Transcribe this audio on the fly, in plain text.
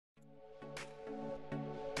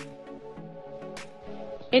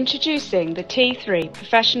Introducing the T3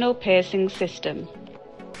 Professional Piercing System.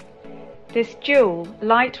 This dual,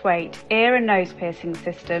 lightweight ear and nose piercing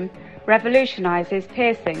system revolutionises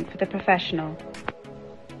piercing for the professional.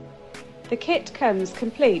 The kit comes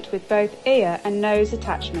complete with both ear and nose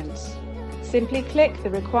attachments. Simply click the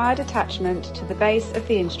required attachment to the base of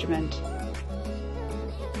the instrument.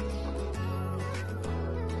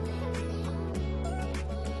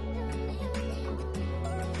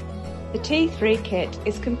 The T3 kit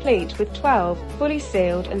is complete with 12 fully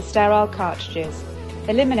sealed and sterile cartridges,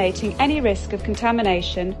 eliminating any risk of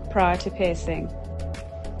contamination prior to piercing.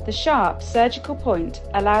 The sharp surgical point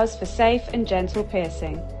allows for safe and gentle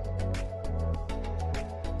piercing.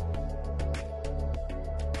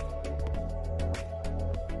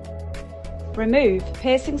 Remove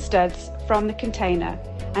piercing studs from the container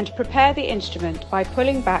and prepare the instrument by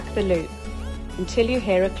pulling back the loop until you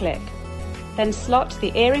hear a click. Then slot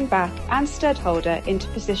the earring back and stud holder into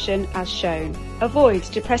position as shown. Avoid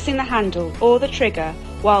depressing the handle or the trigger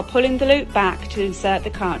while pulling the loop back to insert the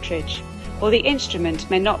cartridge, or the instrument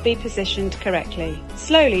may not be positioned correctly.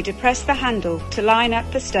 Slowly depress the handle to line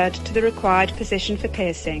up the stud to the required position for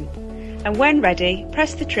piercing, and when ready,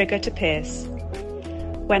 press the trigger to pierce.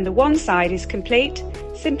 When the one side is complete,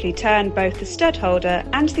 simply turn both the stud holder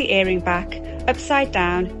and the earring back upside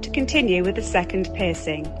down to continue with the second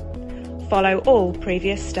piercing. Follow all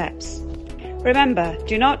previous steps. Remember,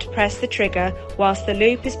 do not press the trigger whilst the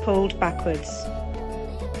loop is pulled backwards.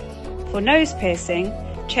 For nose piercing,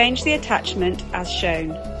 change the attachment as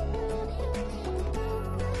shown.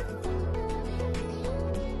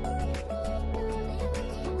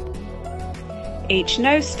 Each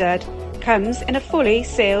nose stud comes in a fully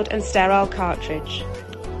sealed and sterile cartridge.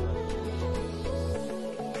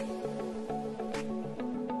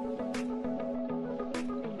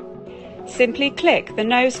 Simply click the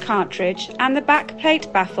nose cartridge and the back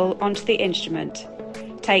plate baffle onto the instrument.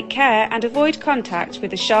 Take care and avoid contact with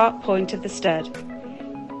the sharp point of the stud.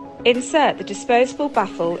 Insert the disposable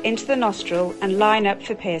baffle into the nostril and line up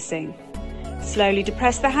for piercing. Slowly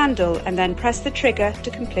depress the handle and then press the trigger to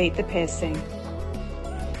complete the piercing.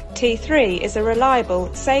 T3 is a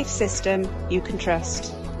reliable, safe system you can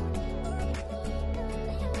trust,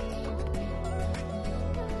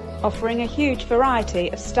 offering a huge variety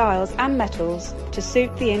of styles and metals to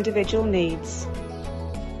suit the individual needs.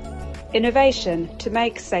 Innovation to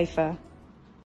make safer.